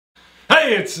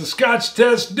Hey, it's the Scotch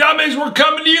Test Dummies. We're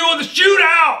coming to you with a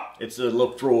shootout. It's a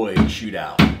Laphroaig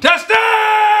Shootout. Test it!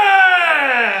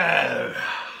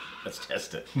 Let's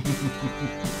test it.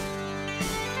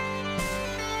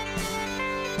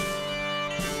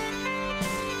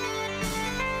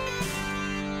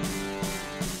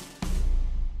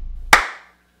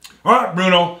 All right,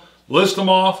 Bruno, list them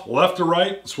off left to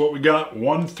right. That's what we got,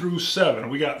 1 through 7.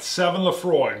 We got 7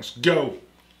 Laphroaigs. Go.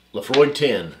 Laphroaig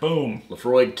 10. Boom.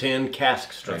 Laphroaig 10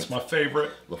 cask strength. That's my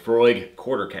favorite. Laphroaig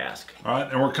quarter cask. All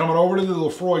right, and we're coming over to the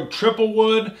Laphroaig Triple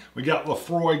Wood. We got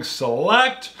Laphroaig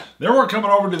Select. Then we're coming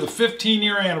over to the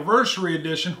 15-year anniversary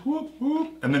edition. Whoop,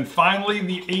 whoop. And then finally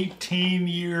the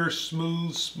 18-year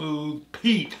smooth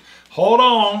peat. Hold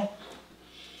on.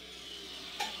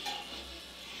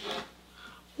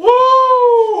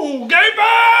 Woo! Game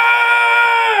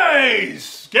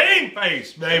face! Game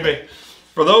face, baby.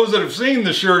 For those that have seen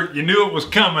the shirt, you knew it was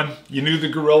coming. You knew the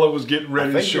gorilla was getting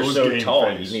ready to show his game face. I think you're so tall,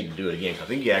 you need to do it again. I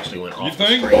think you actually went off the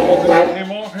screen.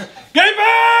 screen. Game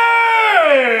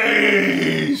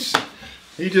face!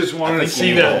 He just wanted to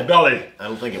see that belly. I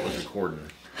don't think it was recording.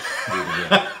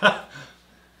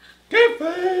 Game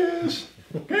face!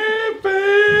 Game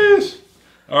face!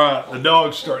 All right, the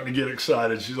dog's starting to get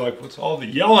excited. She's like, what's all the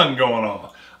yelling going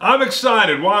on? I'm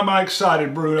excited. Why am I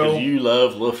excited, Bruno? Because you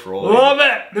love Laphroaig. Love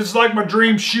it. This is like my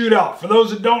dream shootout. For those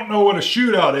that don't know what a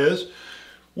shootout is,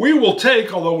 we will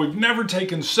take, although we've never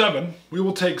taken 7, we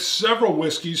will take several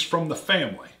whiskeys from the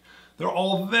family. They're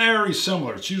all very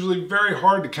similar. It's usually very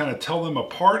hard to kind of tell them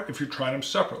apart if you're trying them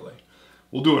separately.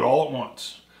 We'll do it all at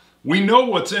once. We know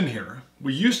what's in here.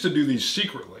 We used to do these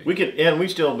secretly. We could, and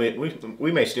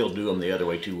we may still do them the other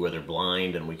way too, where they're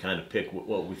blind and we kind of pick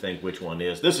what we think which one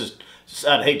is. This is,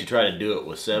 I'd hate to try to do it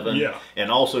with 7. Yeah. And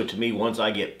also to me, once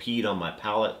I get peat on my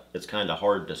palate, it's kind of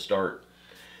hard to start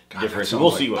different. So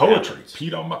we'll see what poetry. happens.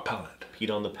 Peat on my palate.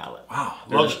 Peat on the palate. Wow.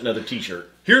 There's another t-shirt.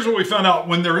 Here's what we found out.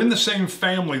 When they're in the same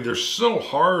family, they're so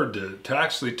hard to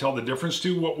actually tell the difference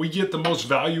to. What we get the most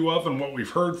value of and what we've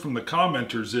heard from the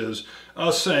commenters is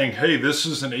us saying, hey, this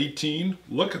is an 18.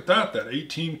 Look at that. That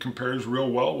 18 compares real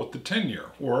well with the 10-year.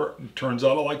 Or it turns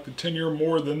out I like the 10-year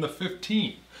more than the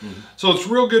 15. So it's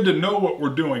real good to know what we're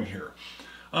doing here.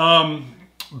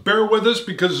 Bear with us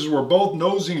because as we're both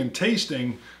nosing and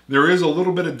tasting, there is a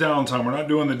little bit of downtime. We're not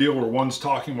doing the deal where one's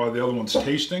talking while the other one's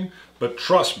tasting, but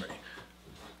trust me,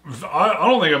 I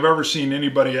don't think I've ever seen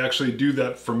anybody actually do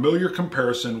that familiar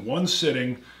comparison, one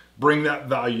sitting, bring that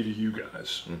value to you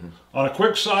guys. On a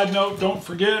quick side note, don't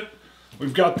forget,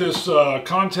 we've got this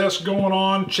contest going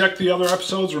on. Check the other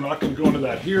episodes. We're not going to go into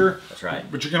that here. That's right.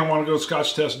 But you're going to want to go to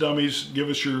Scotch Test Dummies. Give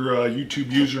us your YouTube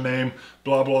username,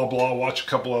 blah, blah, blah. Watch a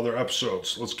couple other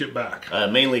episodes. Let's get back.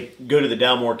 Mainly go to the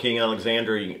Dalmore King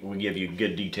Alexander. We give you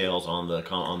good details on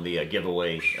the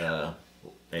giveaway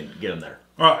and get them there.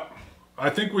 All right. I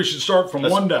think we should start from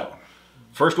 1 down.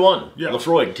 First one, yeah.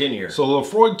 Laphroaig 10-year. So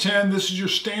Laphroaig 10, this is your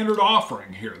standard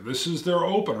offering here. This is their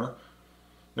opener.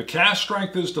 The cask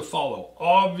strength is to follow.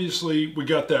 Obviously, we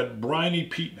got that briny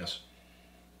peatness.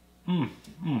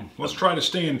 Let's try to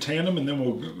stay in tandem, and then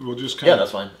we'll just kind of... Yeah,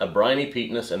 that's fine. A briny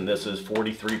peatness, and this is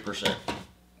 43%.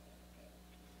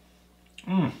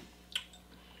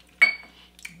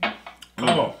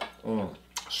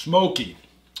 Smoky,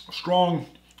 strong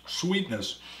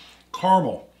sweetness,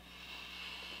 caramel.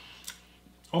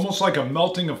 Almost like a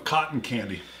melting of cotton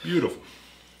candy. Beautiful.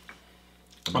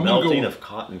 Melting of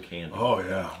cotton candy. Oh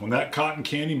yeah, when that cotton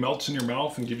candy melts in your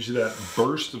mouth and gives you that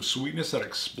burst of sweetness, that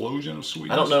explosion of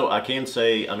sweetness. I don't know, I can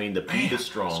say, I mean, the peat is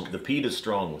strong. The peat is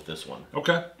strong with this one.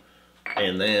 Okay.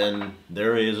 And then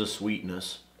there is a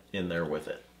sweetness in there with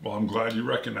it. Well, I'm glad you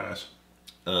recognize.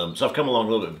 So I've come along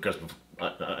a little bit because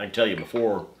I can tell you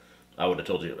before, I would have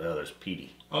told you, oh, there's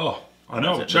peaty. Oh, I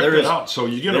know. Check that out. So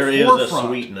you get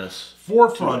a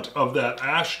forefront of that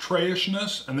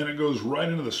ashtrayishness, and then it goes right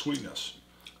into the sweetness.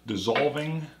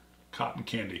 Dissolving cotton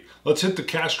candy. Let's hit the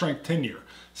cask strength 10-year.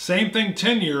 Same thing,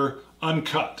 10-year,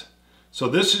 uncut. So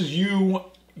this is you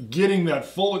getting that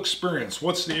full experience.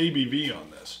 What's the ABV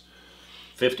on this?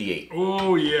 58.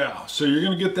 Oh yeah. So you're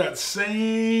going to get that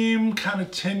same kind of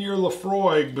 10-year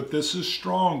Laphroaig, but this is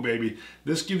strong, baby.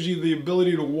 This gives you the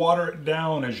ability to water it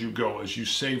down as you go, as you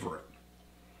savor it.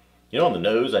 You know, on the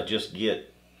nose, I just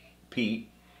get peat.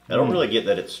 I don't really get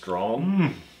that it's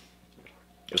strong.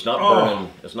 It's not burning.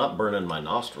 It's not burning my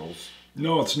nostrils.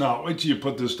 No, it's not. Wait till you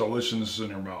put this deliciousness in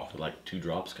your mouth. Like 2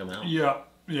 drops come out. Yeah,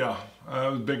 yeah.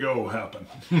 Big O happened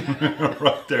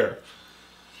right there.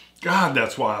 God,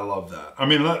 that's why I love that. I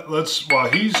mean, let's while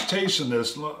he's tasting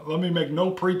this, let me make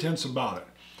no pretense about it.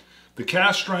 The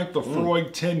cask strength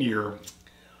Laphroaig 10-year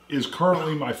is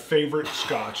currently my favorite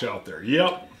Scotch out there.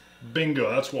 Yep, bingo,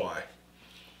 that's why.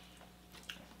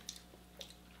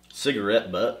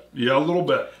 Cigarette butt. Yeah, a little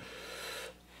bit.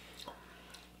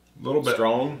 A little bit.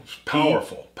 Strong.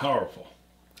 Powerful, powerful.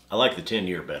 I like the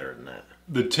 10-year better than that.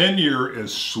 The 10-year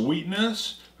is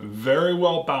sweetness, very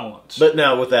well balanced. But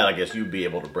now with that, I guess you'd be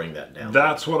able to bring that down.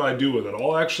 That's what I do with it.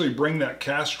 I'll actually bring that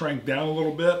cask strength down a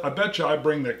little bit. I bet you I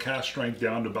bring that cask strength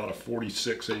down to about a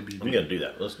 46 ABV. I'm going to do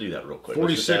that. Let's do that real quick.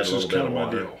 46 is kind of my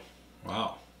deal.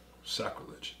 Wow.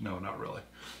 Sacrilege. No, not really.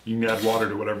 You can add water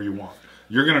to whatever you want.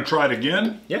 You're going to try it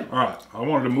again? Yeah. All right. I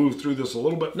wanted to move through this a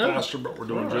little bit faster, but we're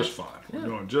doing just fine. We're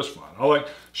doing just fine. I like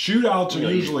shootouts are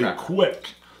usually quick.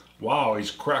 Wow, he's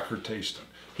cracker tasting.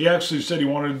 He actually said he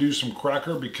wanted to do some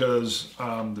cracker because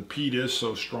the peat is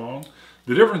so strong.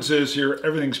 The difference is here,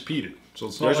 everything's peated. So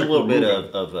it's not There's like a little bit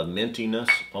of a mintiness,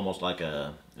 almost like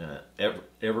a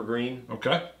evergreen.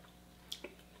 Okay.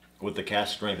 With the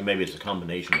cask strength, and maybe it's a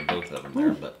combination of both of them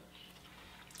there, but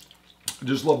I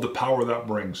just love the power that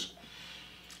brings.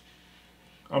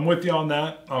 I'm with you on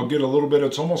that. I'll get a little bit.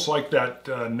 It's almost like that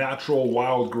natural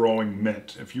wild growing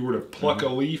mint. If you were to pluck a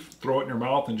leaf, throw it in your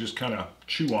mouth, and just kind of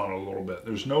chew on it a little bit.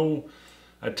 There's no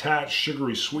attached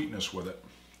sugary sweetness with it.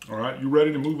 All right, you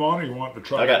ready to move on, or you want to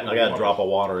try? I got a drop of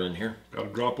water in here. Got a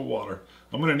drop of water.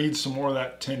 I'm going to need some more of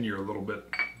that 10-year a little bit,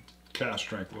 cask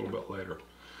strength a little bit later.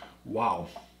 Wow.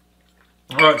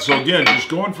 All right, so again, just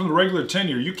going from the regular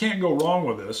 10-year, you can't go wrong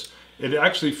with this. It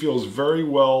actually feels very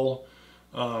well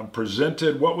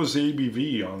presented. What was the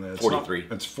ABV on that? 43.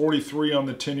 It's 43 on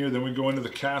the 10-year. Then we go into the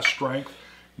cask strength.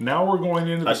 Now we're going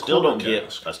into the I still don't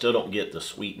cask. get the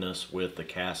sweetness with the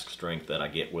cask strength that I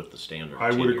get with the standard.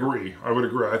 I would agree. I would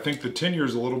agree. I think the 10-year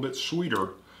is a little bit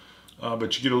sweeter,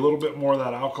 but you get a little bit more of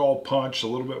that alcohol punch, a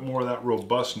little bit more of that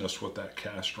robustness with that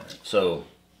cask strength. So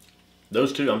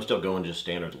those two, I'm still going just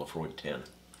standard Laphroaig 10.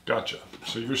 Gotcha.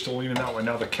 So you're still leaning that way.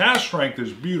 Now the cask strength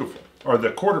is beautiful, or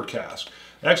the quarter cask.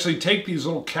 Actually take these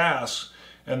little casks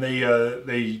and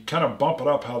they kind of bump it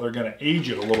up how they're going to age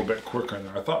it a little bit quicker in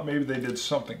there. I thought maybe they did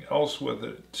something else with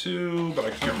it too, but I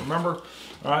can't remember.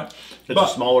 All right. It's a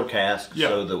smaller cask, yeah,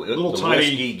 so the tiny,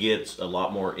 whiskey gets a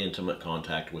lot more intimate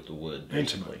contact with the wood.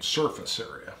 Basically. Intimate surface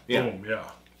area. Yeah. Boom,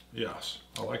 yeah. Yes.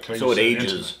 I like how you so it say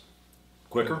ages intimate.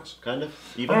 quicker, kind of?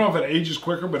 Even? I don't know if it ages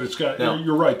quicker, but it's got,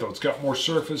 you're right though, it's got more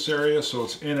surface area, so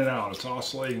it's in and out. It's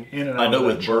oscillating in and out. I know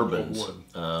of with bourbons,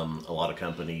 a lot of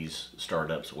companies,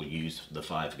 startups will use the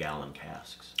 5-gallon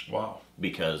casks. Wow.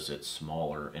 Because it's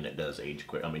smaller and it does age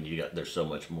quick. I mean, there's so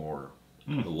much more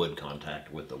wood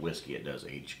contact with the whiskey, it does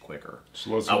age quicker.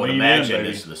 So I would imagine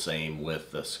it's the same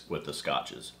with the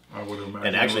scotches. I would imagine.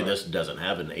 And actually, this doesn't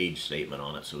have an age statement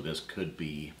on it, so this could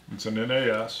be. It's an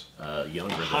NAS.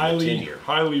 Younger than the 10-year.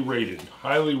 Highly rated.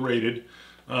 Highly rated.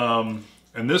 And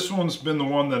this one's been the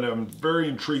one that I'm very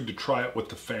intrigued to try it with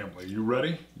the family. You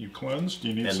ready? You cleansed?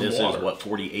 You need some water. And this is what,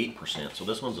 48%. So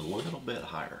this one's a little bit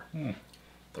higher.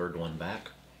 Third one back.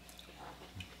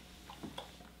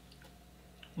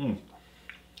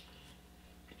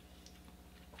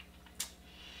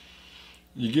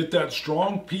 You get that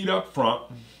strong peat up front.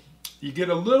 You get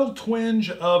a little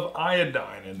twinge of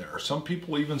iodine in there. Some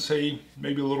people even say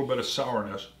maybe a little bit of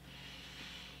sourness.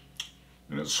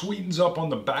 And it sweetens up on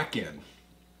the back end.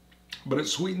 But it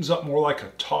sweetens up more like a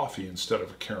toffee instead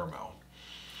of a caramel.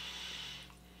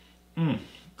 And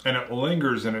it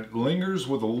lingers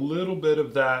with a little bit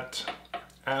of that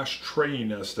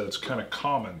ashtrayiness that's kind of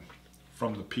common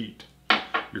from the peat.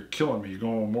 You're killing me. You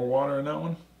going with more water in that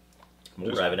one?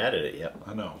 I haven't added it yet.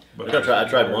 I know. But I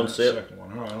tried one sip. Second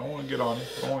one. All right, I don't want to get on it.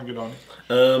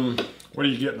 What are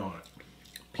you getting on it?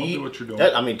 Peat, do what you're doing.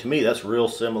 I mean, to me, that's real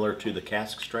similar to the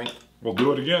cask strength. We'll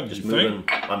do it again. Just moving.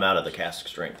 I'm out of the cask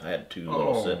strength. I had 2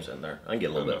 little sips in there. I can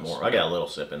get a little bit more. I got a little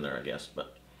sip in there, I guess,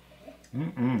 but.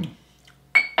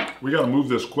 We got to move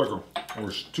this quicker.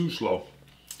 We're too slow.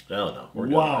 No, we're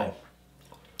wow.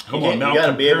 Come on, now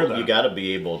compare that. You got to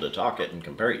be able to talk it and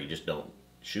compare it. You just don't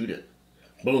shoot it.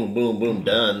 Boom, boom, boom,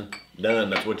 done.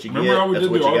 That's what you get. Remember how we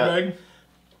did the R-bag?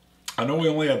 I know we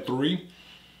only had 3.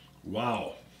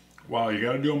 Wow. Wow, you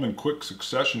got to do them in quick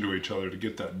succession to each other to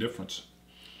get that difference.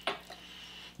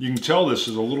 You can tell this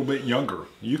is a little bit younger.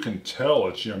 You can tell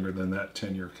it's younger than that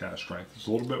 10-year cask strength. It's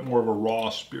a little bit more of a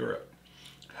raw spirit.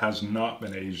 Has not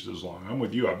been aged as long. I'm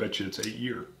with you. I bet you it's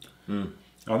 8-year.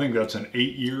 I think that's an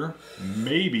 8-year,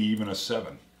 maybe even a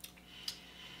 7.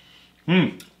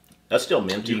 That's still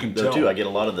minty, though, too. I get a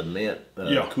lot of the mint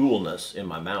coolness in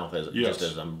my mouth just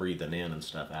as I'm breathing in and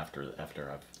stuff after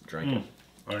I've drank it.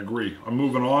 I agree. I'm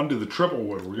moving on to the triple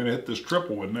wood. We're going to hit this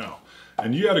triple wood now.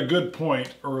 And you had a good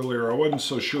point earlier. I wasn't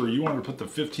so sure. You wanted to put the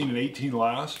 15 and 18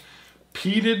 last.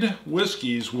 peated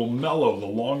whiskeys will mellow the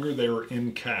longer they are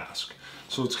in cask.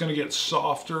 So it's going to get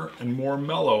softer and more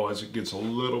mellow as it gets a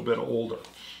little bit older,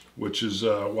 which is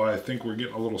why I think we're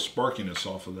getting a little sparkiness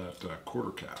off of that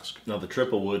quarter cask. Now the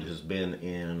triple wood has been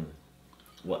in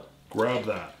what? Grab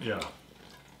that, yeah.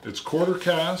 It's quarter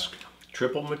cask.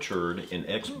 Triple matured in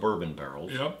ex-bourbon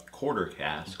barrels. Yep. Quarter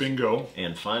casks. Bingo.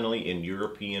 And finally in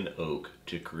European oak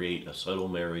to create a subtle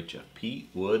marriage of peat,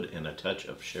 wood, and a touch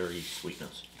of sherry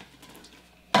sweetness.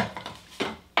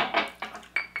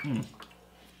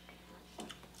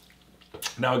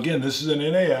 Now again, this is an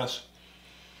NAS,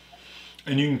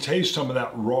 and you can taste some of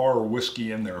that raw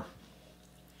whiskey in there.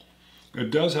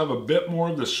 It does have a bit more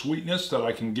of the sweetness that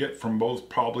I can get from both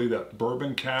probably that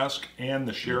bourbon cask and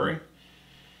the sherry.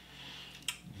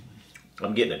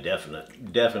 I'm getting a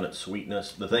definite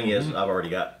sweetness. The thing is, I've already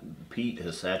got peat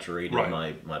has saturated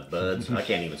my buds. I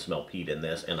can't even smell peat in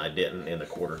this, and I didn't in the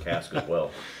quarter cask as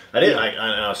well. I didn't.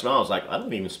 I smell. I was like, I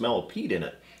don't even smell peat in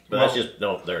it. But that's just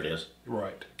no. There it is.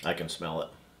 Right. I can smell it.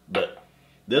 But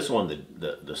this one,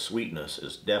 the sweetness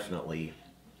is definitely.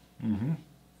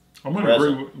 I'm going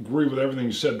to agree with everything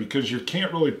you said, because you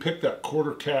can't really pick that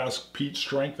quarter cask peat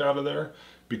strength out of there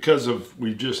because of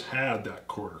we just had that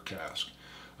quarter cask.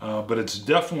 But it's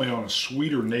definitely on a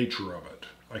sweeter nature of it.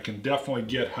 I can definitely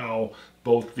get how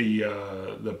both the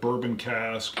bourbon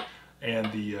cask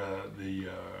and the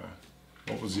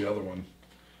what was the other one?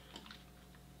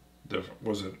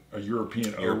 Was it a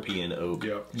European oak? European oak.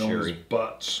 Yep, known sherry. as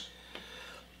butts.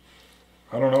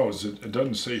 I don't know. It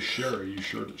doesn't say sherry. You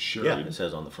sure it's sherry? Yeah, it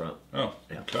says on the front. Oh,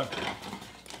 yeah. Okay.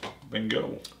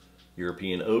 Bingo.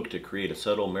 European oak to create a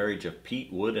subtle marriage of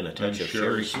peat, wood, and a touch of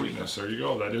sherry sweetness. There you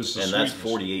go. That is the and sweetness.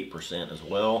 that's 48% as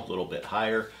well, a little bit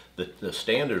higher. The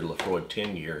standard Laphroaig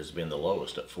 10 year has been the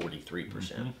lowest at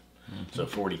 43%. So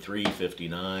 43,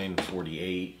 59,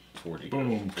 48, 40. Boom.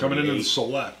 48. Coming into the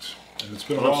select. And it's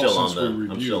been a Well, while since we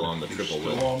reviewed. I'm still on the triple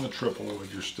wood. Still on the triple wood.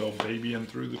 You're still babying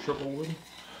through the triple wood.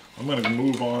 I'm going to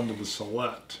move on to the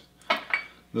select.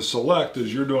 The select,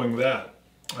 as you're doing that.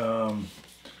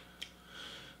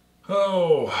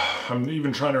 I'm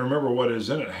even trying to remember what is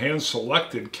in it.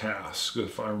 Hand-selected casks,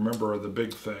 if I remember the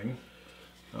big thing.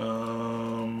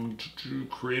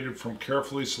 Created from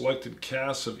carefully selected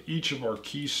casks of each of our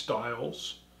key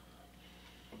styles.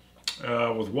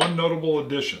 With one notable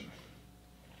addition.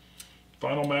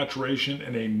 Final maturation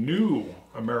in a new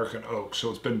American oak.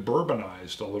 So it's been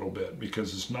bourbonized a little bit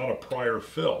because it's not a prior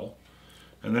fill.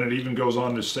 And then it even goes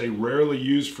on to say, rarely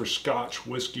used for Scotch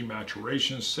whiskey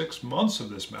maturation. 6 months of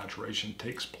this maturation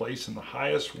takes place in the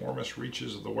highest, warmest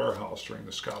reaches of the warehouse during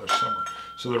the Scottish summer.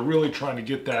 So they're really trying to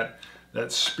get that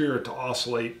spirit to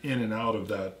oscillate in and out of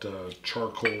that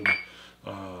charcoal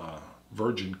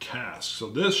virgin cask.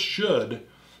 So this should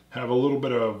have a little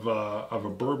bit of a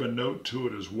bourbon note to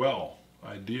it as well,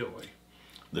 ideally.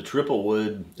 The triple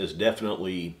wood is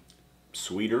definitely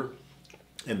sweeter,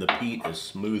 and the peat is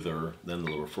smoother than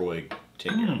the Laphroaig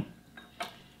 10 year.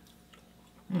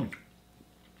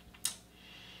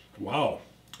 Wow.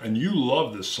 And you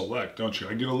love this select, don't you?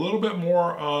 I get a little bit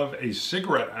more of a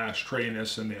cigarette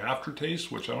ashtrayness in the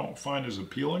aftertaste, which I don't find as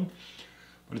appealing,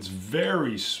 but it's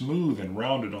very smooth and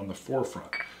rounded on the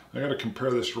forefront. I got to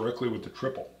compare this directly with the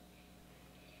triple.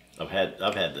 I've had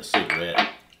the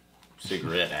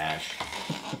cigarette ash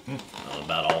on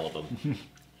about all of them.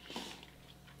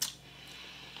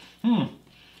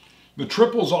 The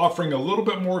triple's offering a little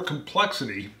bit more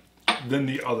complexity than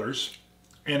the others,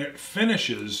 and it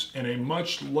finishes in a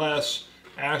much less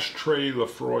ashtray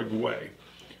Laphroaig way.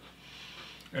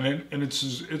 And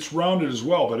it's rounded as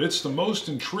well, but it's the most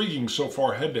intriguing so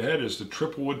far head to head is the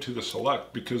triple wood to the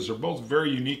select, because they're both very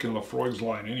unique in Laphroaig's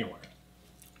line anyway.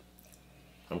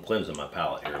 I'm cleansing my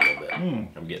palate here a little bit.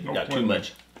 I'm getting got too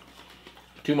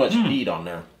much peat on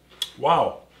there.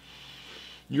 Wow.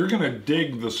 You're going to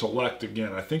dig the select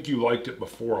again. I think you liked it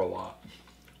before a lot.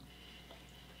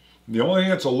 The only thing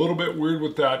that's a little bit weird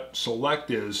with that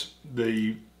select is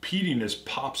the peatiness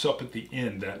pops up at the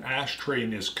end. That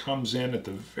ashtrayness comes in at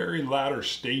the very latter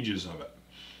stages of it.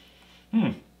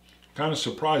 Kind of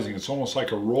surprising. It's almost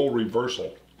like a role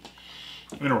reversal.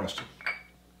 Interesting.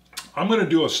 I'm going to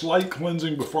do a slight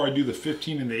cleansing before I do the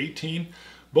 15 and the 18.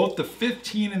 Both the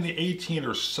 15 and the 18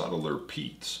 are subtler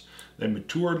peats. They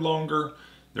matured longer.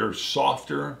 They're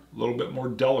softer, a little bit more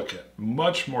delicate,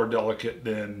 much more delicate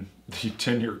than the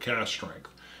 10-year cask strength.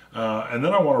 And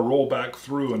then I want to roll back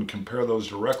through and compare those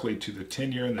directly to the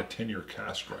 10-year and the 10-year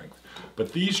cask strength.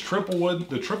 But these triple wood,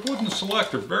 the triple wood and the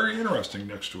select are very interesting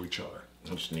next to each other.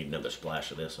 I just need another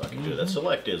splash of this so I can do that.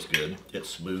 Select is good. It's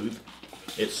smooth.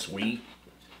 It's sweet.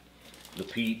 The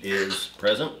peat is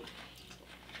present.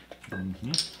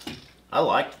 I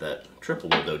liked that triple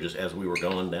wood though. Just as we were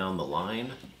going down the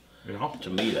line, to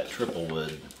me that triple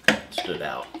wood stood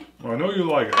out. Well, I know you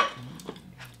like it.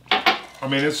 I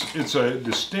mean, it's a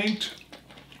distinct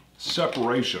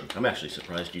separation. I'm actually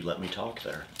surprised you let me talk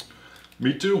there.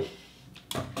 Me too.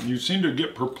 You seem to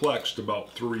get perplexed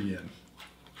about 3 in.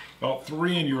 About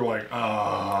 3 in, you're like,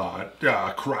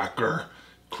 cracker.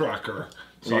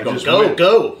 So you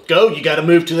go. You got to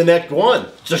move to the next one.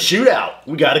 It's a shootout.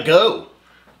 We got to go.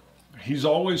 He's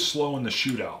always slow in the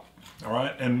shootout. All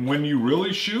right, and when you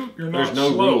really shoot, you're not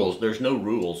slow. Rules. There's no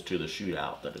rules to the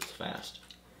shootout that it's fast.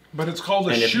 But it's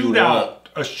called a shootout.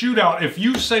 A shootout. If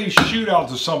you say shootout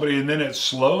to somebody and then it's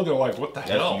slow, they're like, "What the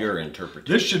hell?" That's your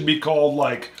interpretation. This should be called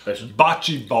like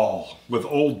bocce ball with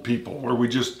old people, where we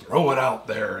just throw it out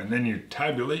there and then you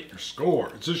tabulate your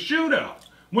score. It's a shootout.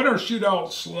 When are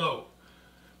shootouts slow?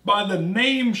 By the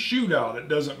name shootout, it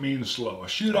doesn't mean slow. A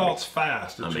shootout's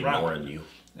fast. It's I'm ignoring you.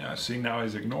 Yeah, see, now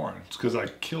he's ignoring. It's because I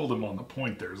killed him on the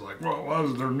point there. It's like, well, why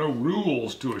is there no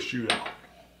rules to a shootout?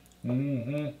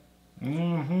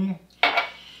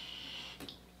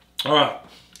 All right,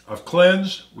 I've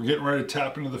cleansed. We're getting ready to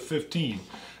tap into the 15.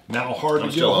 Now hard to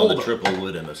get a hold of. I'm still on the triple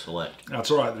wood and the select.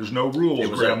 That's all right. There's no rules,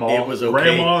 Grandma. It was okay.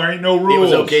 Grandma, there ain't no rules. It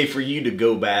was okay for you to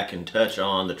go back and touch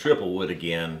on the triple wood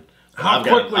again. How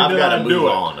quickly did I do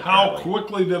it? How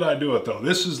quickly did I do it, though?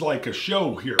 This is like a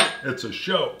show here. It's a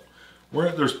show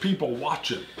where there's people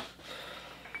watching.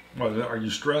 What, are you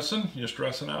stressing? You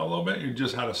stressing out a little bit? You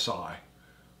just had a sigh.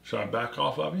 Should I back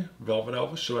off of you? Velvet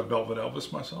Elvis? Should I Velvet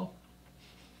Elvis myself?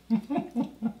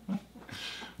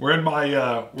 We're in my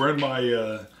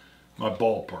my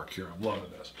ballpark here. I'm loving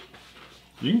this.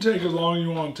 You can take as long as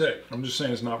you want to take. I'm just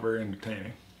saying it's not very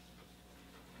entertaining.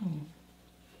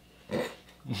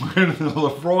 We're in the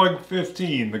Laphroaig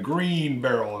 15, the green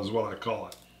barrel is what I call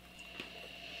it.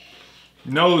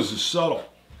 Nose is subtle.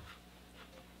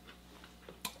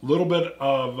 A little bit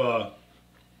of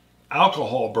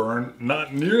alcohol burn,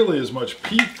 not nearly as much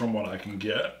peat from what I can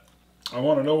get. I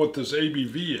want to know what this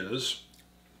ABV is.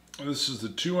 This is the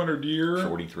 200 year.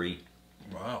 43.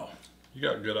 Wow, you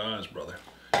got good eyes, brother.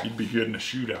 You'd be good in a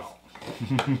shootout.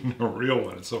 A real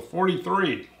one. It's a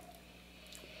 43.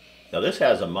 Now this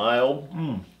has a mild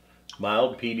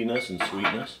peatiness and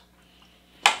sweetness.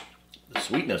 The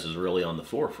sweetness is really on the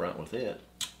forefront with it.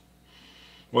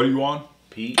 What are you on?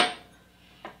 Peat.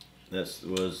 That's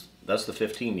the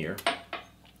 15 year.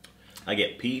 I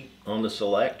get peat on the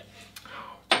select.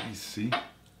 Oh, geez, see?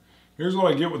 Here's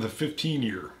what I get with the 15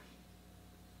 year.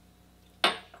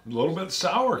 A little bit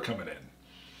sour coming in.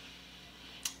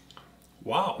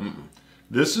 Wow.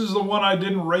 This is the one I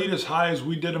didn't rate as high as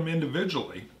we did them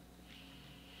individually.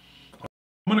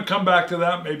 I'm going to come back to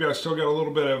that. Maybe I still got a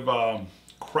little bit of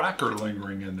cracker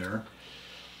lingering in there.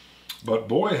 But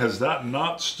boy, has that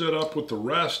not stood up with the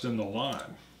rest in the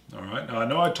line. All right. Now, I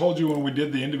know I told you when we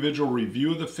did the individual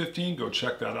review of the 15, go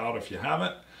check that out if you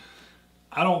haven't.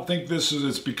 I don't think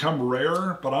it's become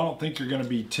rare, but I don't think you're going to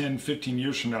be 10, 15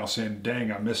 years from now saying, dang,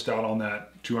 I missed out on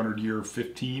that 200-year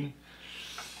 15.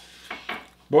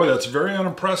 Boy, that's very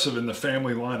unimpressive in the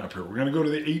family lineup here. We're going to go to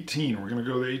the 18. We're going to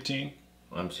go to the 18.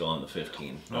 I'm still on the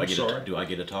 15. I'm sorry. Do I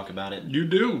get to talk about it? You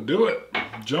do. Do it.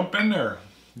 Jump in there.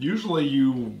 Usually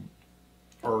you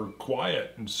are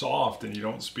quiet and soft and you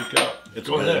don't speak up.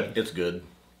 Go ahead. It's good.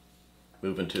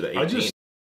 Moving to the 18. I just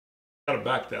got to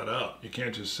back that up. You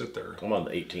can't just sit there. I'm on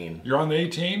the 18. You're on the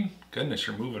 18? Goodness,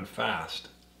 you're moving fast.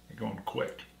 You're going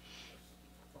quick.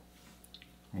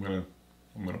 I'm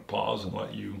gonna pause and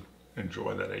let you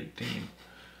enjoy that 18.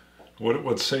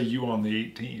 What say you on the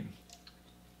 18?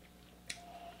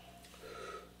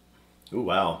 Ooh,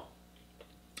 wow.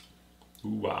 Ooh,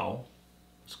 wow.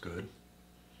 That's good.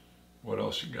 What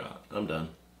else you got? I'm done.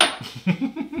 That's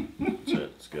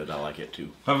it. It's good. I like it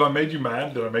too. Have I made you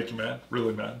mad? Did I make you mad?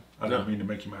 Really mad? I didn't mean to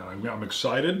make you mad. I'm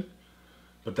excited,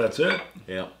 but that's it.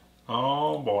 Yeah.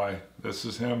 Oh boy, this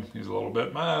is him. He's a little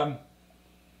bit mad.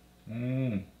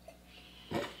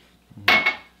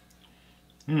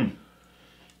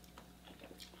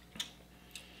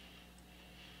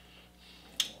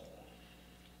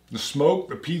 The smoke,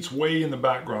 the peat's way in the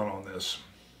background on this.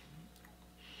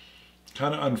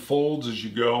 Kind of unfolds as you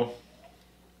go.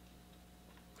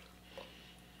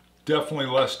 Definitely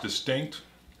less distinct,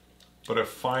 but a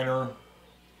finer.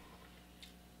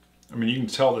 I mean, you can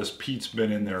tell this peat's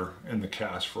been in there in the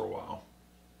cask for a while.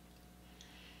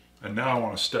 And now I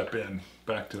want to step in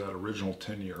back to that original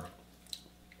 10-year.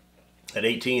 At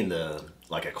 18,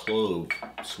 like a clove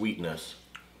sweetness.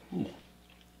 Ooh.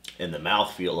 And the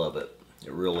mouthfeel of it,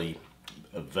 really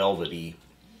a velvety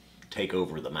take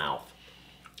over the mouth.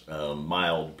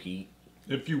 Mild peat,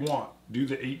 if you want, do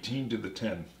the 18 to the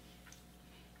 10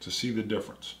 to see the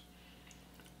difference.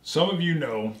 Some of you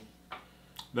know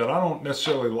that I don't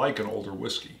necessarily like an older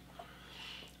whiskey,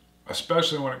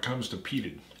 especially when it comes to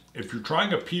peated. If you're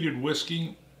trying a peated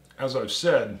whiskey, as I've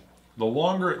said, the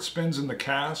longer it spends in the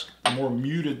cask, the more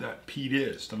muted that peat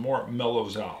is, the more it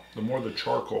mellows out, the more the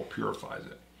charcoal purifies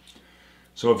it.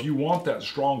 So if you want that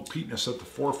strong peatness at the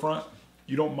forefront,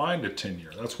 you don't mind a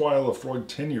 10-year. That's why a Laphroaig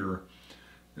 10-year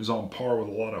is on par with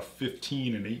a lot of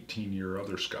 15 and 18-year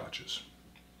other scotches.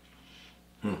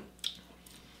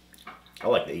 I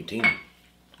like the 18.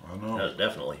 I know.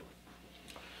 Definitely.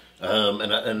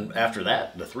 And after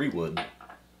that, the 3 wood.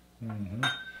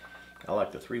 I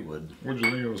like the 3 wood. What do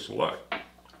you think of the Select?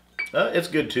 It's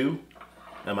good too.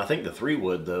 I think the 3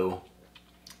 wood though.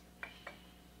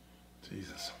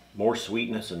 Jesus. More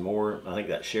sweetness and more, I think,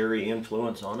 that sherry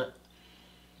influence on it.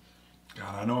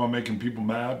 God, I know I'm making people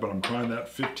mad, but I'm trying that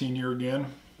 15-year again.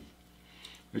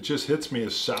 It just hits me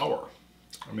as sour.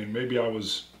 I mean, maybe I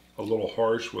was a little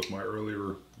harsh with my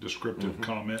earlier descriptive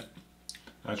comment.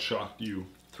 That shocked you.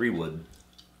 3 wood.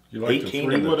 You like the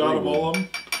 3 wood out of all of them?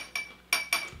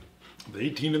 The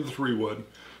 18 and the 3 wood.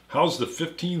 How's the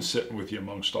 15 sitting with you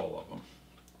amongst all of them?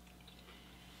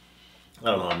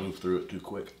 I don't know, I moved through it too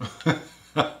quick.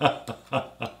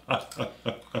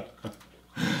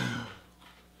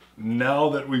 Now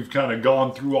that we've kind of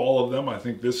gone through all of them, I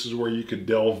think this is where you could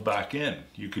delve back in.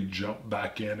 You could jump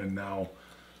back in and now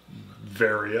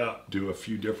vary up, do a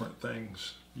few different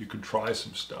things. You could try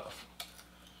some stuff.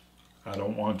 I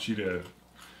don't want you to,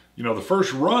 you know, the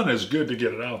first run is good to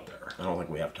get it out there. I don't think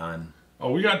we have time.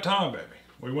 Oh, we got time, baby.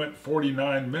 We went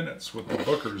 49 minutes with the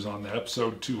Bookers on the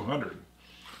episode 200.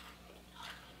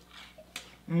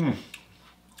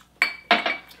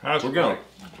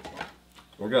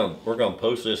 We're gonna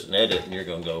post this and edit, and you're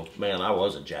gonna go, man, I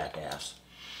was a jackass.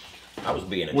 I was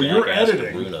being a jackass. You're editing.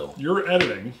 To Bruno. You're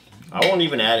editing. I won't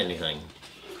even add anything.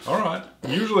 All right.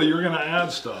 Usually you're gonna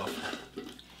add stuff,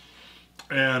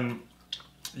 and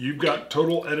you've got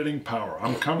total editing power.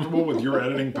 I'm comfortable with your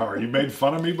editing power. You made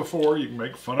fun of me before. You can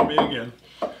make fun of me again.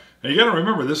 And you got to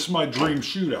remember, this is my dream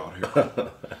shootout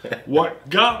here. What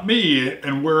got me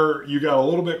and where you got a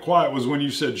little bit quiet was when you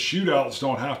said shootouts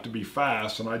don't have to be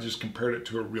fast, and I just compared it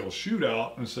to a real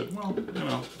shootout and said, well, you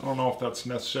know, I don't know if that's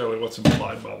necessarily what's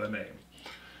implied by the name.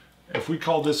 If we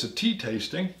call this a tea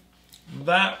tasting,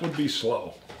 that would be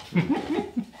slow.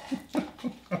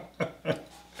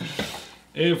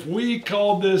 If we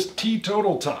called this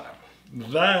teetotal time,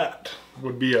 that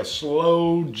would be a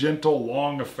slow, gentle,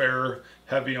 long affair,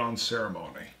 heavy on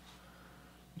ceremony.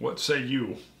 What say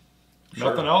you? Sure.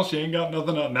 Nothing else? You ain't got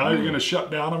nothing else? Now you're going to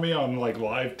shut down on me on like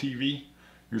live TV?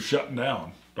 You're shutting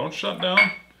down. Don't shut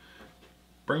down.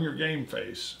 Bring your game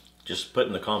face. Just put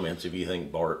in the comments if you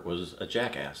think Bart was a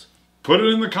jackass. Put it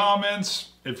in the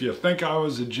comments if you think I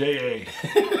was a JA.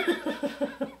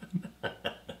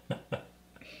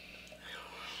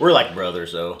 We're like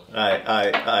brothers, though. I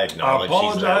acknowledge. I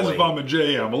apologize if I'm a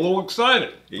JA. I'm a little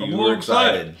excited. You were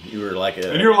excited. You were like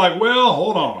a. And you're like, well,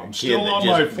 hold on. I'm still on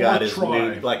my fourth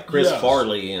try. Like Chris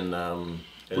Farley in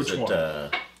which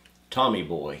one? Tommy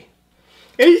Boy.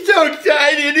 And he's so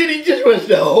excited, and he just wants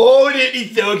to hold it.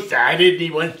 He's so excited, and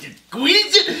he wants to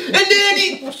squeeze it, and then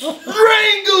he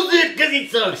strangles it because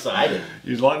he's so excited.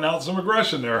 He's letting out some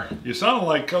aggression there. You sounded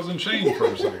like Cousin Shane for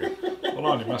a second. Hold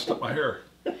on, you messed up my hair.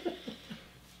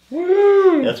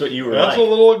 Woo. That's what you were. That's like. A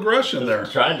little aggression there.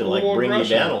 Trying to like bring you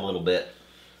down a little bit.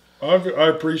 I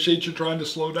appreciate you trying to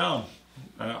slow down.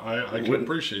 I can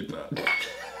appreciate that.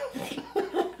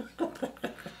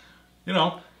 You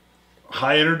know,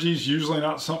 high energy is usually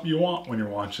not something you want when you're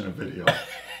watching a video.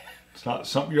 It's not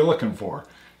something you're looking for.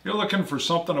 You're looking for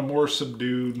something a more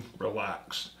subdued,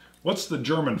 relaxed. What's the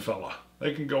German fella?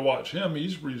 They can go watch him.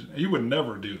 He would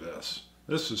never do this.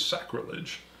 This is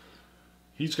sacrilege.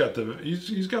 He's got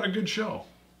a good show.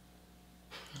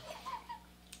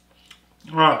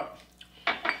 All right.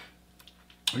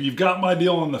 You've got my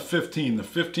deal on the 15. The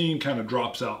 15 kind of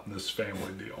drops out in this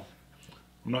family deal.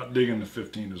 I'm not digging the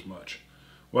 15 as much.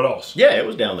 What else? Yeah, it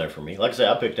was down there for me. Like I say,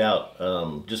 I picked out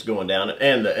just going down,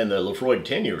 and the Laphroaig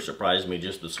 10-year surprised me,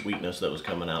 just the sweetness that was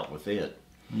coming out with it.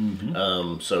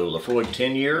 So Laphroaig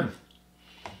 10-year,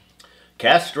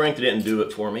 cask strength didn't do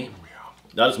it for me.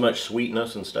 Not as much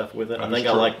sweetness and stuff with it. I think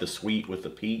I like the sweet with the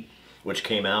peat, which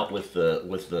came out with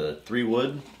the 3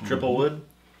 wood, triple wood,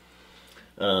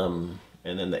 and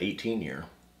then the 18-year.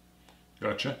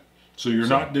 Gotcha. So you're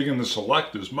not digging the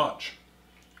Select as much.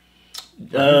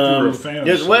 You're a fan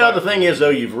of well, the thing is, though,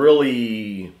 you've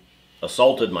really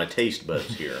assaulted my taste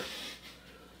buds here.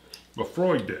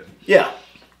 Laphroaig did. Yeah.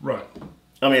 Right.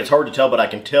 I mean, it's hard to tell, but I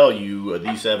can tell you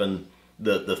these 7,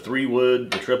 the 3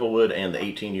 wood, the triple wood, and the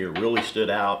 18-year really stood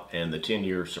out, and the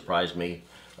 10-year surprised me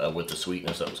with the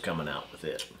sweetness that was coming out with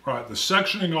it. All right, the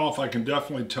sectioning off I can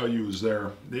definitely tell you is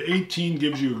there. The 18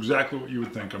 gives you exactly what you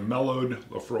would think, a mellowed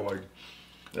Laphroaig.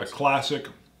 A classic,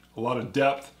 a lot of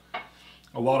depth,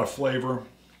 a lot of flavor,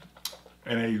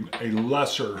 and a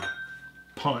lesser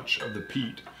punch of the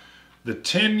peat. The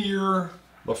 10-year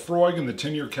Laphroaig and the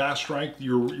 10-year cask strength,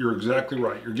 you're exactly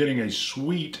right. You're getting a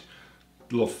sweet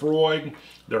Laphroaig.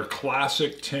 Their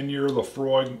classic 10-year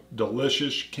Laphroaig,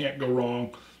 delicious, you can't go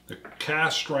wrong. The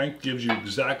cask strength gives you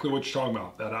exactly what you're talking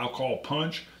about. That alcohol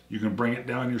punch, you can bring it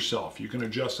down yourself. You can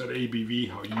adjust that ABV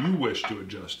how you wish to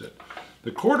adjust it.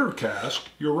 The quarter cask,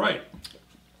 you're right.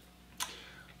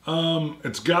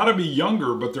 It's got to be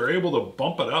younger, but they're able to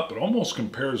bump it up. It almost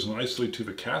compares nicely to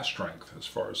the cask strength as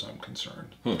far as I'm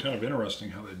concerned. Kind of interesting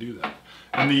how they do that.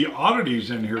 And the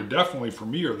oddities in here definitely for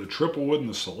me are the triple wood and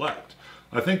the select.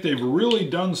 I think they've really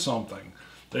done something.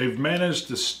 They've managed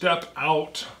to step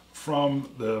out from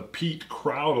the peat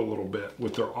crowd a little bit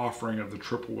with their offering of the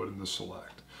triple wood and the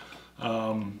select.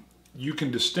 You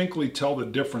can distinctly tell the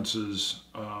differences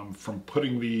from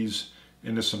putting these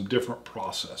into some different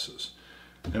processes.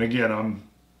 And again,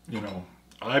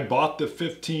 I bought the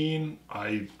 15.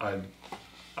 I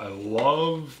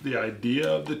love the idea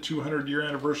of the 200-year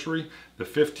anniversary. The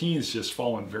 15 is just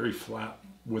fallen very flat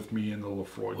with me in the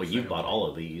Laphroaig Well, you bought all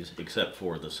of these except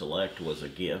for the select was a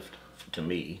gift to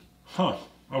me. Huh.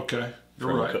 Okay.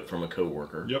 You're right. From a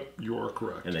coworker. Yep, you are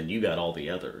correct. And then you got all the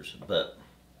others, but.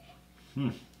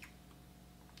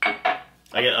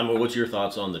 I mean, what's your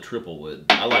thoughts on the triple wood?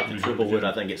 I like the triple wood.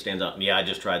 I think it stands out. Yeah, I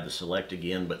just tried the select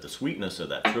again, but the sweetness of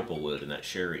that triple wood and that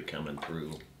sherry coming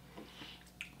through,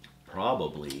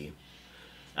 probably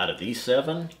out of these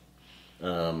 7,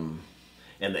 and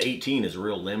the 18 is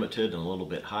real limited and a little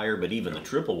bit higher, but even the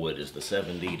triple wood is the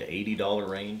 $70 to $80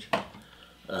 range.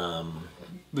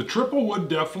 The triple wood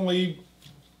definitely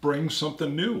brings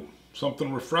something new,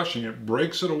 something refreshing. It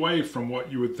breaks it away from what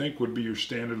you would think would be your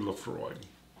standard Laphroaig.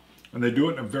 And they do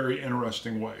it in a very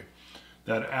interesting way.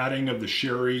 That adding of the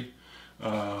sherry,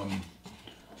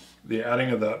 the adding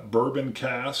of that bourbon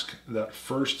cask, that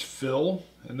first fill,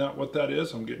 isn't that what that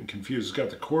is? I'm getting confused. It's got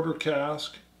the quarter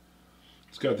cask,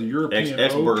 it's got the European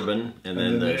ex-bourbon, and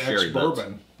then the sherry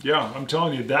ex-bourbon. Yeah, I'm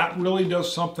telling you, that really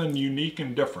does something unique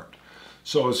and different.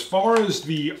 So as far as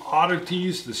the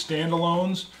oddities, the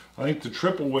standalones, I think the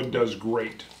triple wood does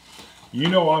great. You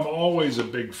know, I'm always a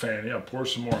big fan. Yeah, pour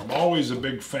some more. I'm always a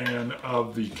big fan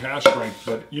of the cask strength.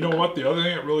 But you know what? The other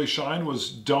thing that really shined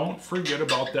was don't forget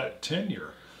about that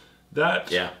 10-year. That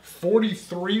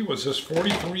 43, was this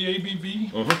 43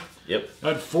 ABV? Mm-hmm. Yep.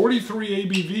 That 43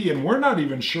 ABV, and we're not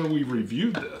even sure we've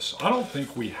reviewed this. I don't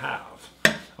think we have.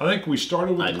 I think we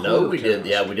started with the quarter cask. I know we did.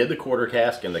 Yeah, we did the quarter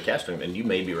cask and the cask strength, and you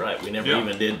may be right. We never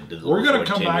even did the We're going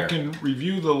to come back and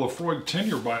review the Laphroaig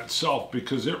 10-year by itself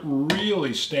because it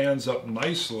really stands up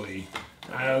nicely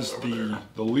as the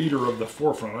leader of the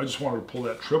forefront. I just wanted to pull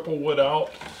that triple wood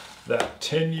out, that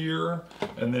 10-year,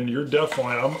 and then you're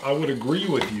definitely, I would agree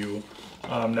with you.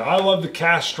 Now, I love the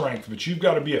cask strength, but you've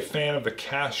got to be a fan of the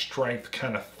cask strength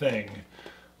kind of thing.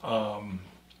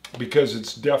 Because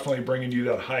it's definitely bringing you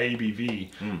that high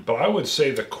ABV. But I would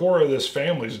say the core of this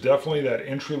family is definitely that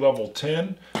entry-level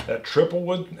 10. That triple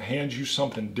wood hands you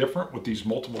something different with these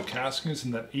multiple caskings,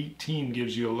 and that 18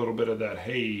 gives you a little bit of that,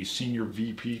 hey, senior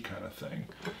VP kind of thing.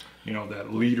 You know,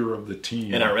 that leader of the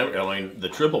team. And I remember, I mean, the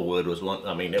triple wood was one,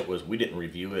 I mean, we didn't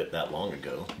review it that long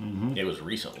ago. It was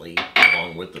recently,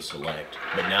 along with the select.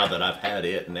 But now that I've had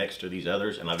it next to these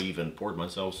others, and I've even poured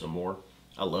myself some more,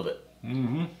 I love it.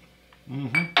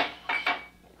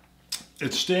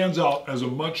 It stands out as a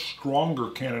much stronger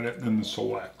candidate than the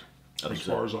select, as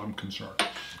far as I'm concerned.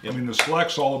 I mean, the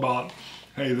select's all about,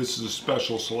 hey, this is a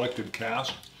special selected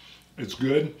cask. It's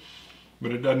good,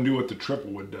 but it doesn't do what the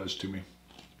triple wood does to me.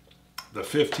 The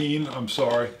 15, I'm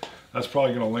sorry, that's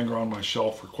probably going to linger on my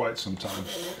shelf for quite some time.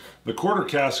 The quarter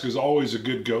cask is always a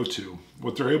good go-to.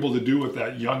 What they're able to do with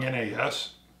that young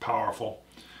NAS, powerful.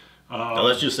 Now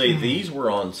let's just say these were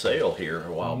on sale here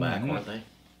a while back, weren't they?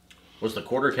 Was the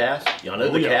quarter cask? Y'all know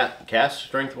the cask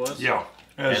strength was? Yeah.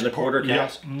 And the quarter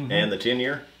cask? And the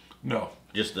 10-year? No.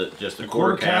 Just the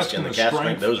quarter cask and the cask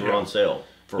strength, those were on sale.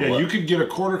 For what? You could get a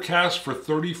quarter cask for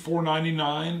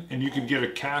 $34.99, and you could get a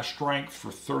cask strength for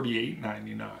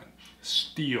 $38.99.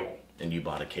 Steal. And you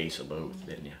bought a case of both,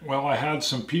 didn't you? Well, I had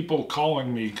some people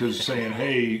calling me saying,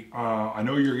 hey, I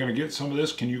know you're going to get some of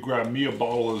this. Can you grab me a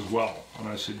bottle as well? And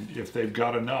I said, if they've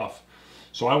got enough.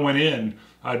 So I went in.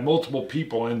 I had multiple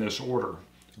people in this order.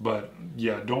 But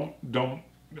yeah, don't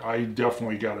I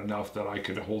definitely got enough that I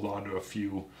could hold on to a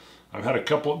few. I've had a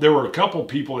couple, there were a couple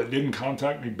people that didn't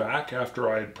contact me back after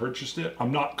I had purchased it.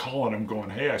 I'm not calling them going,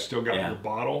 hey, I still got your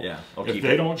bottle. Yeah, if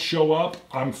they don't show up,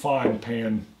 I'm fine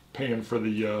paying for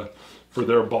the for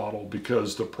their bottle,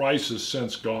 because the price has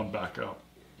since gone back up.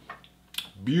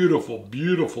 Beautiful,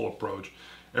 beautiful approach.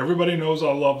 Everybody knows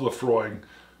I love Laphroaig.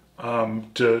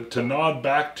 To nod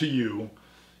back to you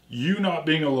not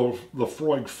being a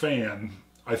Laphroaig fan,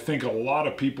 I think a lot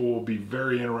of people will be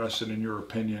very interested in your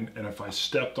opinion, and if I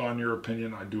stepped on your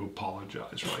opinion, I do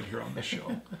apologize right here on the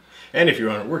show. And if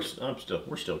you're on it, we're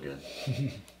still good.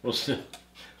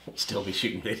 We'll still be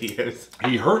shooting videos.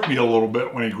 He hurt me a little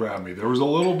bit when he grabbed me. There was a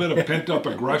little bit of pent-up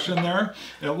aggression there.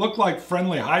 It looked like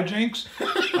friendly hijinks.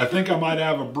 I think I might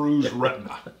have a bruised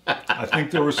retina. I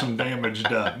think there was some damage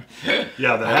done.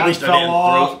 Yeah, the hat fell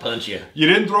off. Throat punch you. You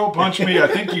didn't throat punch me. I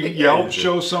think you helped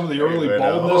show some of the early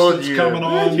baldness that's coming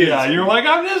on. Yeah, you're like,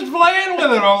 I'm just playing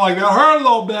with it. I'm like, that hurt a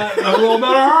little bit. A little bit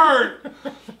of hurt.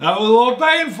 That was a little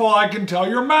painful. I can tell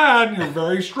you're mad. You're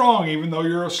very strong, even though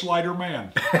you're a slighter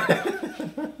man.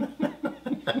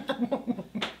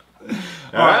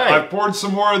 All right, I've poured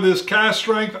some more of this Cask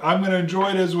Strength. I'm going to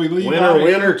enjoy it as we leave.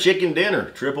 Winner, chicken dinner.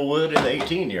 Triple wood in the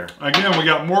 18 year. Again, we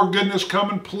got more goodness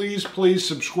coming. Please, please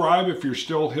subscribe if you're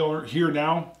still here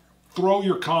now. Throw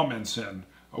your comments in.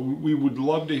 We would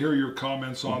love to hear your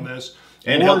comments on this.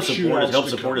 And help support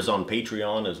us on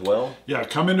Patreon as well. Yeah,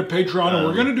 come into Patreon. And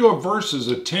we're going to do a versus,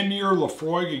 a 10-year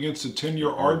Laphroaig against a 10-year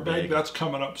Ardbeg. That's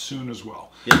coming up soon as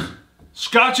well. Yes.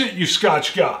 Scotch it, you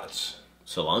Scotch gods.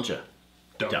 Solancha.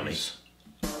 Dummies.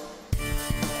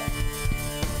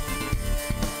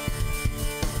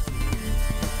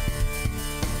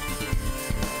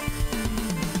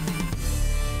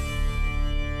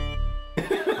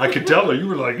 I could tell that you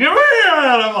were like, yeah,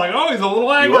 and I'm like, oh, he's a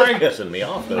little angry. You were pissing me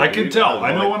off, though. I can tell.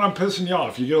 I know when I'm pissing you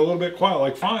off. You get a little bit quiet,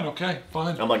 like, fine, okay,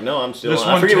 fine. I'm like, no, I'm still. This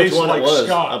one tastes like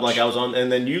Scotch. I'm like, I was on,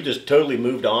 and then you just totally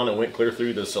moved on and went clear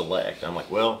through the select. I'm like,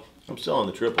 well, I'm still on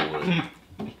the triple wood.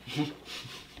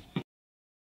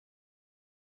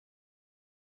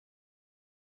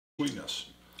 Sweetness,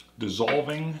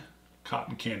 dissolving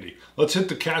cotton candy. Let's hit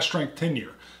the Cask Strength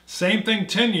 10-year. Same thing,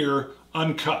 10-year,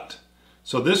 uncut.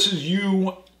 So this is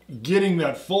you getting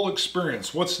that full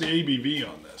experience. What's the ABV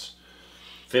on this?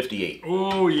 58.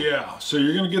 Oh yeah, so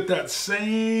you're gonna get that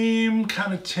same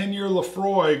kind of 10-year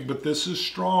Laphroaig, but this is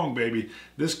strong, baby.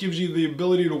 This gives you the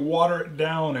ability to water it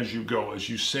down as you go, as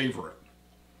you savor it.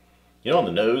 You know, on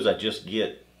the nose, I just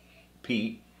get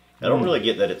peat. I don't really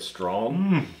get that it's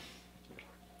strong.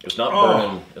 It's not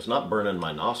burning. It's not burning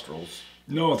my nostrils.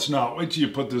 No, it's not. Wait till you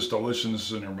put this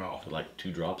deliciousness in your mouth. Like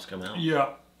 2 drops come out. Yeah,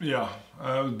 yeah.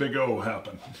 Big O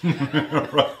happened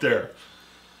right there.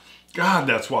 God,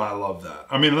 that's why I love that.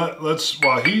 I mean, let's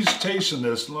while he's tasting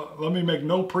this, let me make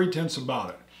no pretense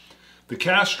about it. The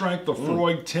Cask Strength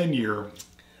Laphroaig 10-year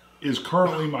is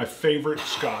currently my favorite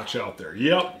Scotch out there.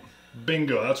 Yep,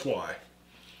 bingo. That's why.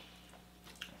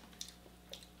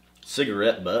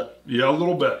 Cigarette butt. Yeah, a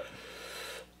little bit.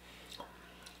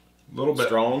 A little bit.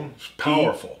 Strong.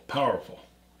 Powerful. Powerful.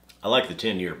 I like the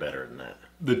 10-year better than that.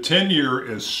 The 10-year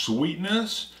is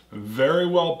sweetness, very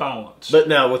well balanced. But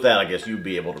now with that, I guess you'd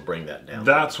be able to bring that down.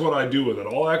 That's what I do with it.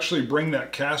 I'll actually bring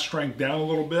that Cask Strength down a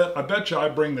little bit. I bet you I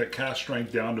bring that Cask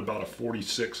Strength down to about a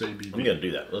 46 ABV. I'm going to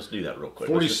do that. Let's do that real quick.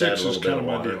 46 is kind of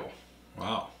my deal.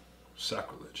 Wow.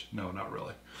 Sacrilege. No, not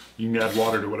really. You can add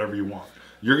water to whatever you want.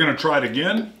 You're going to try it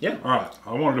again? Yeah. All right.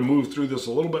 I wanted to move through this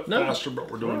a little bit faster,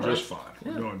 but we're doing just fine.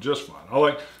 We're doing just fine. I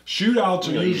like shootouts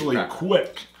are usually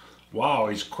quick. Wow,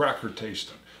 he's cracker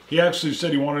tasting. He actually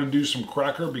said he wanted to do some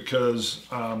cracker because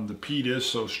the peat is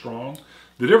so strong.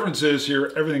 The difference is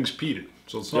here, everything's peated.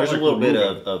 So it's not There's like a little bit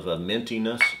of a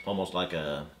mintiness, almost like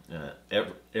a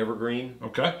evergreen.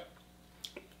 Okay.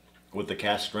 With the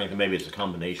Cask Strength, and maybe it's a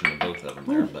combination of both of them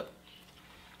there, but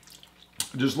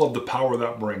I just love the power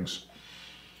that brings.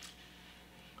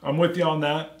 I'm with you on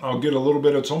that. I'll get a little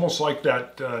bit. It's almost like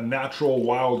that natural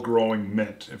wild growing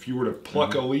mint. If you were to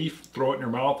pluck a leaf, throw it in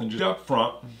your mouth, and just up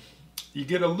front, you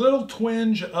get a little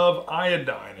twinge of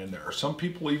iodine in there. Some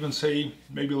people even say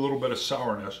maybe a little bit of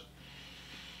sourness.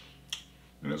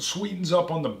 And it sweetens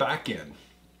up on the back end.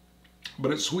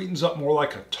 But it sweetens up more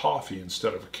like a toffee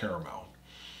instead of a caramel.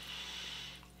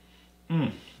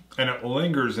 And it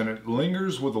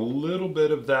lingers with a little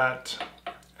bit of that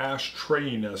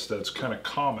ashtrayiness that's kind of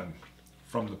common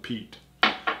from the peat.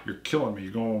 You're killing me.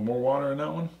 You going with more water in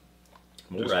that one?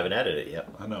 I haven't added it yet.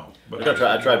 I know. But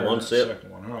I tried one sip.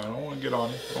 All right, I don't want to get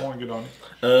on you.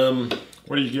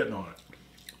 What are you getting on it?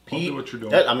 Peat, do what you're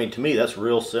doing. I mean, to me, that's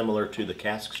real similar to the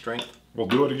Cask Strength. We'll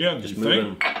do it again. Just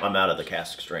moving. I'm out of the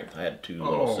cask strength. I had 2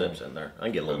 little sips in there. I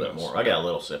can get a little bit more. I got a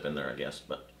little sip in there, I guess,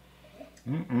 but.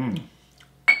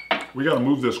 We got to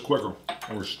move this quicker.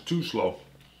 We're too slow.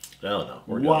 No,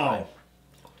 we're doing right.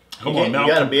 Come on, now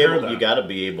compare that. You got to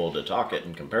be able to talk it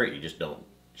and compare it. You just don't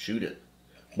shoot it.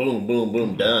 Boom, boom,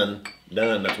 boom, done.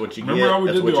 That's what you get. Remember how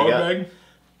we did the R bag?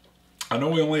 I know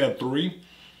we only had 3.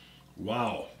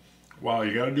 Wow. Wow,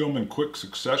 you got to do them in quick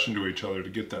succession to each other to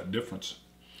get that difference.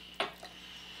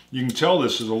 You can tell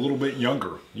this is a little bit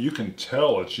younger. You can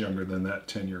tell it's younger than that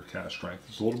 10-year cask strength.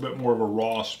 It's a little bit more of a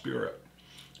raw spirit.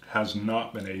 Has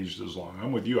not been aged as long.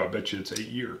 I'm with you. I bet you it's 8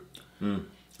 year.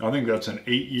 I think that's an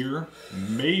 8 year,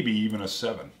 maybe even a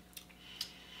 7.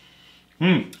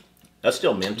 That's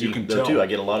still minty. You can though, tell. Too. I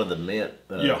get a lot of the mint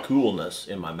coolness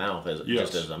in my mouth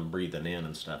just as I'm breathing in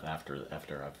and stuff after I've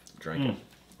drank it.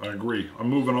 I agree. I'm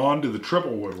moving on to the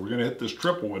triple wood. We're going to hit this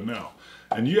triple wood now.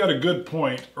 And you had a good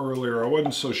point earlier. I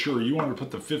wasn't so sure. You wanted to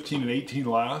put the 15 and 18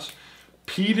 last.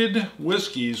 Peated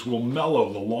whiskeys will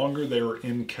mellow the longer they are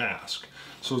in cask.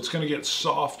 So it's going to get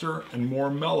softer and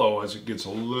more mellow as it gets a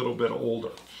little bit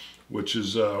older, which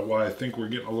is why I think we're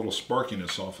getting a little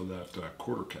sparkiness off of that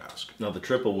quarter cask. Now the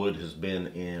triple wood has been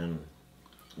in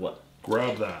what?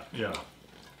 Grab that, yeah.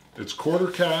 It's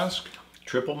quarter cask.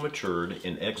 Triple matured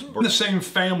in In the same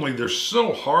family, they're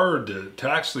so hard to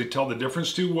actually tell the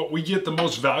difference to. What we get the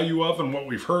most value of and what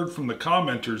we've heard from the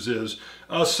commenters is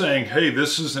us saying, hey,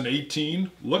 this is an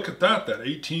 18. Look at that. That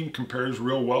 18 compares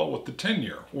real well with the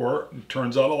 10-year. Or it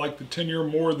turns out I like the 10-year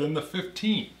more than the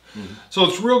 15. So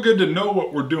it's real good to know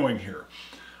what we're doing here.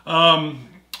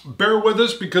 Bear with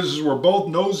us because as we're both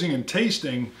nosing and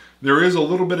tasting, there is a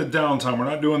little bit of downtime. We're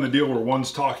not doing the deal where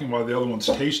one's talking while the other one's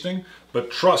tasting. But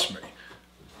trust me.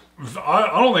 I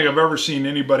don't think I've ever seen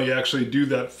anybody actually do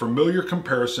that familiar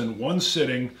comparison, one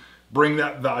sitting, bring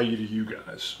that value to you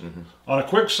guys. On a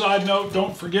quick side note,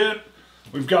 don't forget,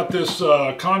 we've got this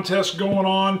contest going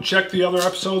on. Check the other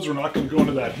episodes. We're not going to go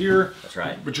into that here. That's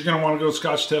right. But you're going to want to go to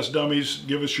Scotch Test Dummies,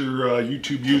 give us your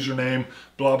YouTube username,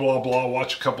 blah, blah, blah.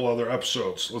 Watch a couple other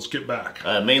episodes. Let's get back.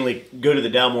 Mainly go to the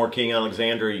Dalmore King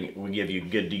Alexander. We give you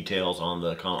good details on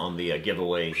the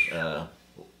giveaway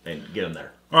and get them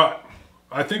there. All right.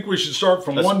 I think we should start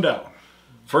from one down.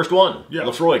 First one, yeah.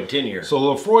 Laphroaig 10 year. So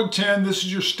Laphroaig 10, this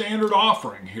is your standard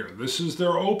offering here. This is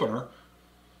their opener.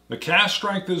 The cask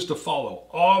strength is to follow.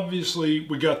 Obviously,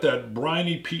 we got that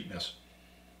briny peatness.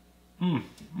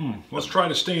 Let's try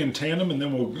to stay in tandem, and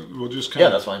then we'll just kind of...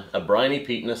 Yeah, that's fine. A briny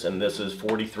peatness, and this is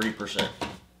 43%.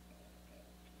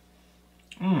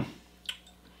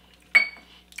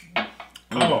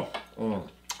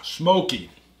 Smoky,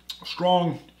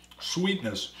 strong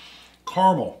sweetness.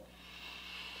 Caramel.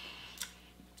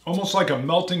 Almost like a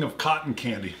melting of cotton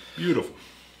candy. Beautiful.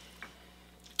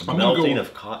 Melting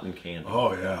of cotton candy.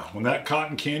 Oh, yeah. When that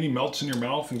cotton candy melts in your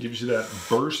mouth and gives you that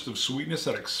burst of sweetness,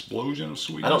 that explosion of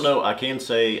sweetness. I don't know. I can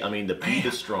say, I mean, the peat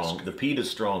is strong. The peat is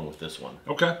strong with this one.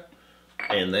 Okay.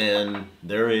 And then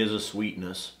there is a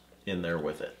sweetness in there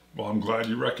with it. Well, I'm glad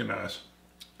you recognize.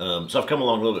 So I've come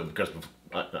along a little bit because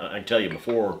I can tell you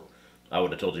before, I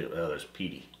would have told you, oh, there's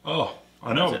peaty. Oh,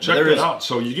 I know. Check that out.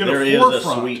 So you get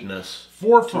a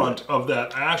forefront of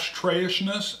that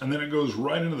ashtrayishness, and then it goes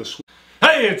right into the sweet.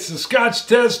 Hey, it's the Scotch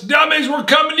Test Dummies. We're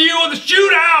coming to you with a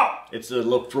shootout. It's the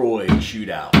Laphroaig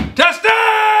Shootout. Test it!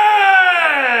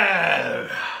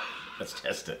 Let's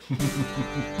test it.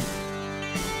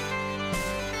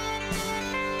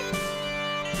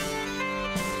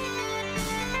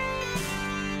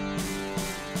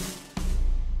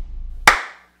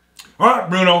 All right,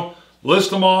 Bruno.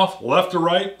 List them off, left to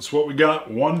right. That's what we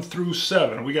got, 1 through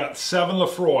 7. We got 7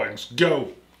 Laphroaigs. Go.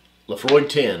 Laphroaig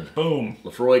 10. Boom.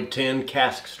 Laphroaig 10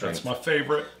 cask strength. That's my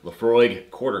favorite.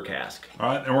 Laphroaig quarter cask. All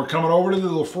right, and we're coming over to the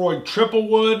Laphroaig triple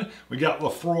wood. We got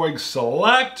Laphroaig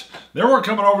Select. Then we're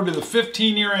coming over to the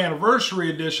 15-year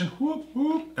anniversary edition. Whoop,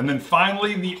 whoop. And then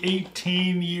finally the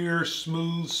 18-year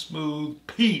smooth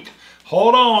peat.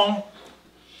 Hold on.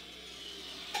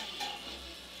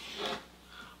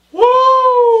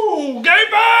 Woo! Game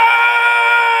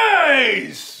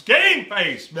face! Game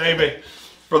face, baby.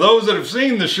 For those that have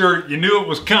seen the shirt, you knew it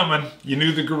was coming. You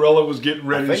knew the gorilla was getting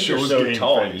ready to show his game face.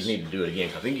 Tall, you need to do it again.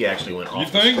 I think he actually went off you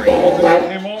the think? screen.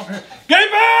 Came off? Game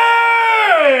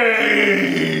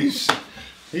face!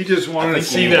 He just wanted to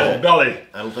see that belly.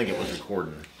 I don't think it was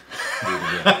recording.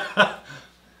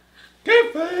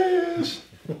 Game face!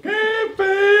 Game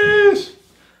face!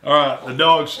 All right, the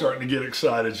dog's starting to get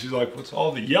excited. She's like, what's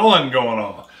all the yelling going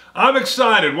on? I'm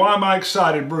excited. Why am I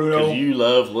excited, Bruno? Because you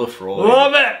love Laphroaig.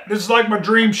 Love it. This is like my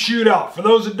dream shootout. For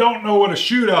those that don't know what a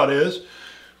shootout is,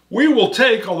 We will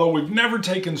take, although we've never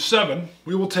taken 7,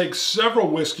 we will take several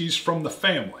whiskeys from the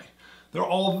family. They're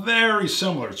all very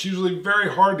similar. It's usually very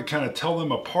hard to kind of tell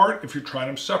them apart if you're trying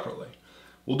them separately.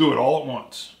 We'll do it all at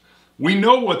once. We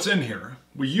know what's in here.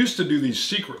 We used to do these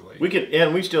secretly. We could,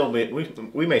 and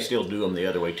we may still do them the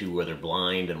other way too, where they're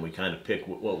blind and we kind of pick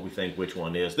what we think which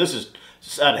one is. This is,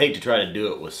 I'd hate to try to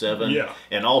do it with 7. Yeah.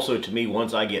 And also to me,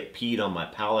 once I get peat on my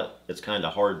palate, it's kind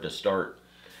of hard to start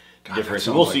different.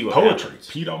 So We'll see what poetry. happens.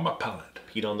 Peat on my palate.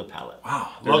 Peat on the palate.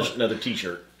 Wow. There's another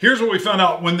T-shirt. Here's what we found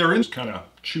out when they're in. Kind of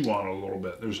chew on it a little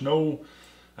bit. There's no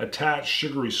attached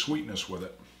sugary sweetness with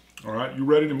it. All right, you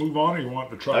ready to move on, or you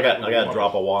want to try? I got a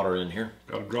drop of water in here.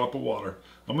 Got a drop of water.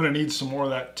 I'm going to need some more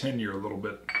of that tenure a little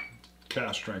bit,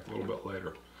 cask strength a little bit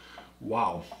later.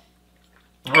 Wow.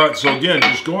 All right, so again,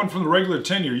 just going from the regular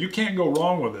tenure, you can't go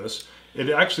wrong with this. It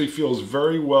actually feels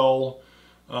very well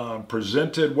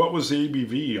presented. What was the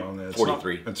ABV on that?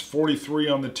 43. It's 43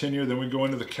 on the tenure. Then we go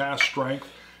into the cask strength.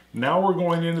 Now we're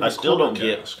going into the I still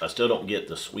cask. I still don't get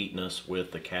the sweetness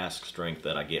with the cask strength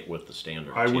that I get with the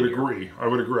standard. I would agree. I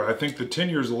would agree. I think the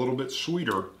tenure is a little bit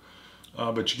sweeter,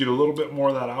 but you get a little bit more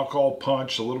of that alcohol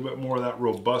punch, a little bit more of that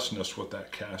robustness with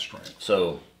that cask strength.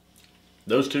 So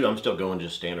those two, I'm still going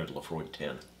just standard Laphroaig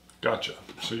 10. Gotcha.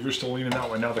 So you're still leaning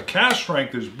that way. Now the cask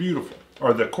strength is beautiful,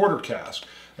 or the quarter cask.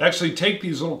 They actually take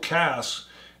these little casks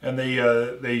and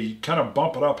they kind of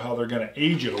bump it up how they're going to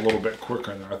age it a little bit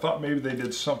quicker in there. I thought maybe they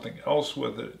did something else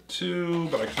with it too,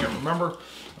 but I can't remember.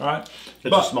 All right.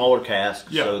 It's a smaller cask,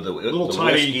 yeah, so the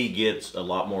tiny, whiskey gets a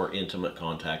lot more intimate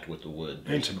contact with the wood.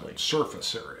 Basically. Intimate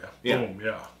surface area. Yeah. Boom,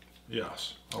 yeah.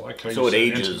 Yes. I like how you so it say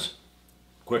ages intimate.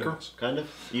 quicker, Yes. kind of?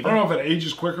 Even? I don't know if it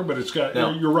ages quicker, but it's got, no.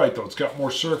 You're right though, it's got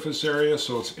more surface area,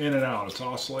 so it's in and out. It's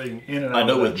oscillating in and out. I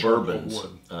know of with bourbons,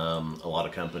 a lot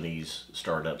of companies,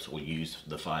 startups will use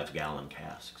the 5-gallon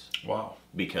casks. Wow.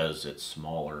 Because it's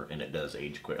smaller and it does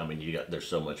age quick. I mean, there's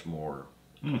so much more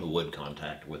wood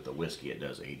contact with the whiskey, it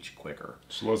does age quicker.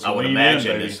 So let's I would lean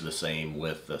imagine in, it's the same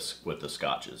with the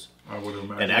scotches. I would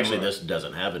imagine. And actually, this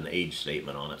doesn't have an age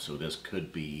statement on it, so this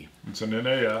could be. It's an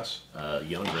NAS.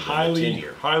 Younger than the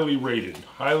 10-year. Highly rated.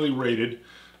 Highly rated.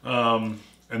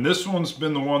 And this one's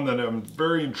been the one that I'm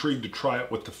very intrigued to try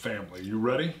it with the family. You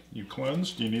ready? You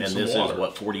cleansed? You need some water. And this is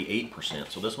what, 48%.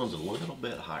 So this one's a little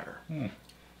bit higher.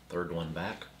 Third one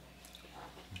back.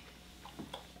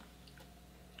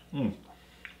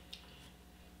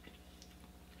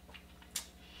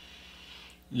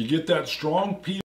 You get that strong peat